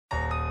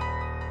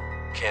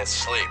can't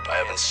sleep. I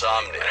have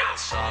insomnia.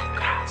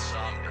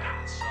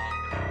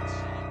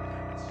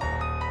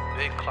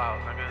 Big Clout,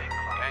 nigga.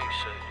 Gang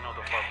shit. You know what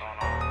the fuck going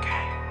on.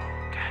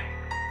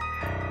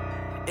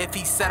 If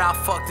he said I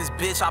fucked this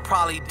bitch, I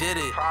probably did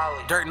it.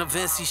 Dirt in the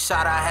Vinci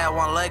shot, I had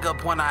one leg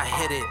up when I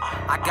hit it.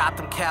 I got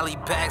them Cali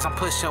bags, I'm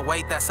pushing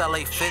weight, that's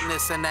LA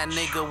Fitness. And that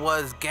nigga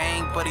was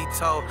gang, but he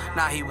told,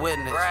 now he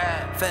witness.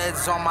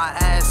 Feds on my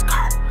ass,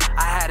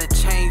 I had to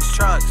change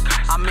trucks.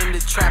 I'm in the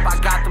trap, I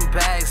got them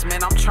bags,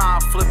 man, I'm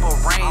trying to flip a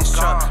range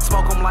truck.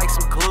 Smoke him like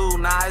some glue,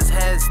 now his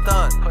head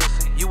stuck.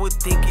 You would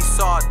think he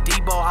saw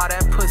Debo, how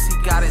that pussy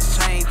got his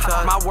chain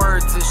tucked. My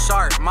words is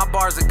sharp, my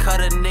bars will cut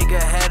a nigga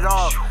head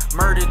off.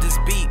 Murdered this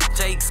beat,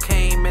 Jakes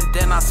came and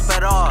then I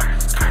sped off.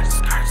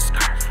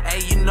 Hey,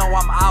 you know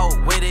I'm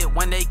out with it.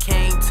 When they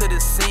came to the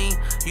scene,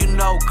 you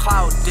know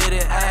Clout did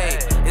it. Hey,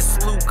 it's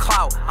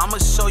Clout, I'ma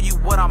show you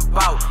what I'm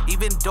about.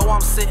 Even though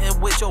I'm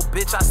sitting with your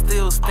bitch, I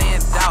still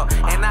stand out.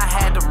 And I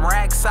had them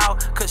racks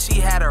out, cause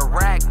she had a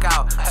rack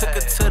out. Took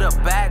her to the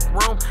back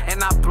room,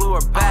 and I blew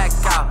her back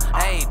out.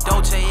 Hey,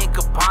 Dolce &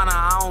 Gabbana,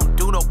 I don't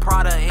do no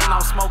Prada, and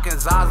I'm smoking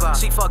Zaza.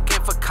 She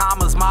fucking for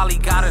commas, Molly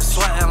got her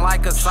sweating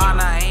like a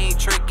sauna. I ain't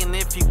tricking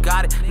if you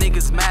got it.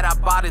 Niggas mad I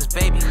bought his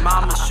baby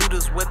mama.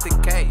 Shooters with the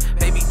K,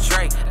 baby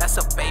Drake, that's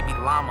a baby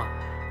llama.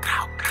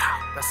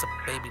 That's a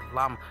baby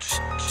llama.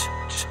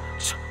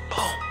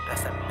 Boom,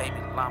 that's that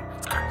baby llama.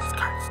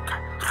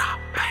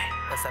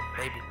 That's that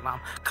baby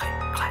llama.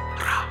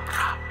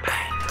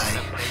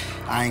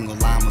 I ain't gon'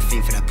 lie, I'm a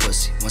fiend for that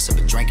pussy. Once I've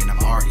been drinking, I'm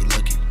already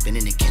looking. Been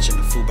in the kitchen,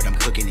 the food, but I'm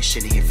cooking. This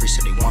shit here free,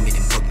 so they want me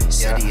to book me.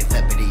 Said he a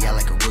vet, but he out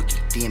like a rookie.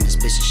 DM his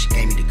bitch and she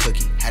gave me the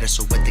cookie. Had her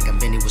so wet, think I'm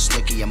Benny was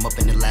slooky. I'm up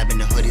in the lab in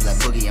the hoodie like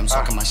Boogie. I'm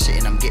talking my shit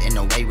and I'm getting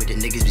away with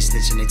it. Niggas be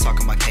snitching, they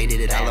talking about K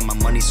did it. All of my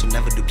money, so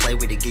never do play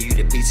with it. Give you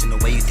the beats in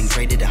the way you think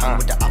Dre did it. Hung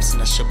with the ops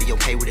and I should be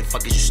okay with it.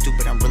 Fuck is you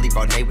stupid, I'm really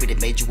brought day with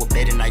it. Made you a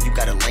bed and now you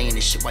gotta lay in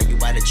this shit while you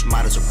out at your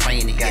models are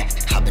praying it. Yeah,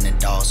 hop in the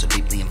dog, so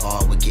deeply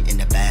involved with getting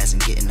the bags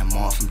and getting them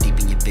off. I'm deep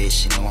in your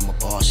bitch, you know I'm a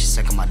boss. She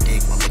sucking my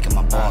dick while licking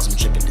my balls. I'm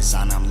dripping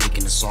designer, I'm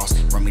leaking the sauce.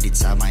 Run me the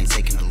top, I ain't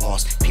taking the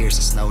loss. Pierce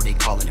and snow, they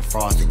calling it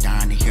frost. They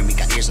dying to hear me,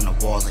 got ears on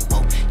the walls like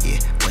whoa, yeah,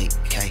 wait,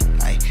 okay,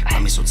 ayy.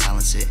 I'm so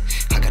talented.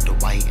 I got the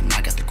white and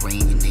I got the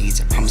green you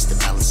need. I promise to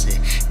balance it.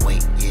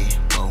 Wait, yeah,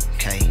 whoa,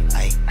 okay,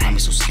 ayy. I'm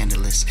so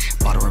scandalous.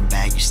 Bought her a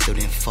bag, you still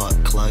didn't fuck.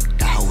 Cluck,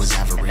 that hoe was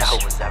average. That's a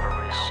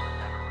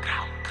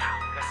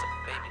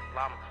baby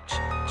llama. That's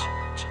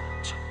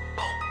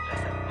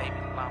that baby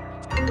llama.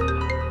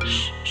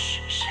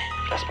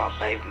 That's my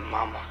baby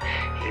mama.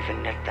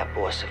 Even if that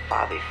boy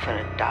survive, he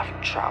finna die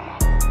from trauma.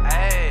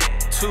 Hey,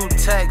 2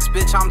 texts,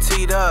 bitch, I'm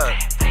teed up.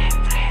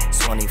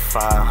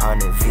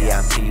 2500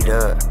 VIP'd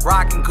up.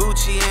 Rockin'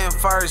 Gucci in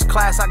first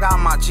class, I got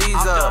my G's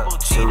up.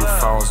 2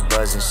 phones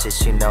buzzing,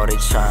 shit, you know they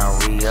tryin'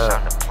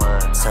 re-up.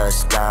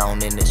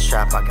 Touchdown in the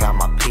trap, I got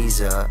my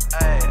P's up.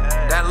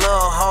 That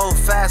little hoe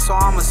fast, so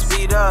I'ma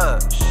speed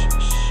up.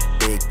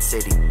 Big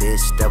titty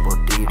bitch, double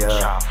D'd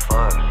up.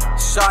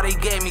 Shawty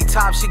gave me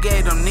top, she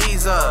gave them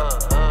knees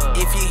up.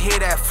 If you hear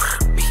that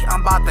beat,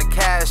 I'm about to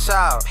cash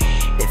out.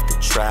 If the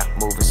trap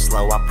moving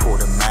slow, I pull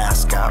the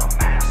mask out.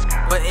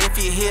 But if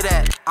you hear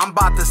that, I'm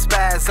about to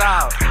spaz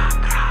out.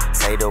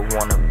 Tater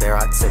want a bear,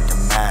 I took the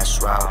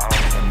mash route.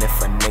 And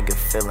if a nigga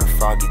feeling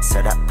froggy,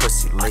 tell that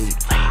pussy leave.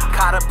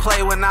 Caught a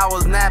play when I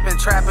was napping,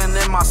 trapping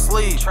in my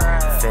sleep.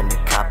 Finna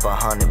cop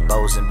 100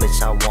 bows and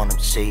bitch, I want them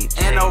cheap.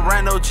 And no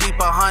Reno Jeep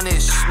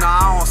 100, nah,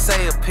 I don't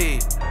say a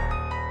P.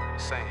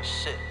 Saying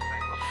shit.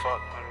 What the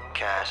fuck, nigga?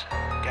 Cash.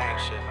 Gang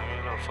shit, nigga.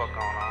 You know what the fuck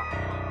going on.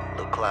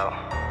 Clout.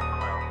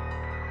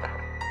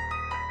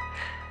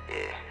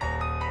 Yeah.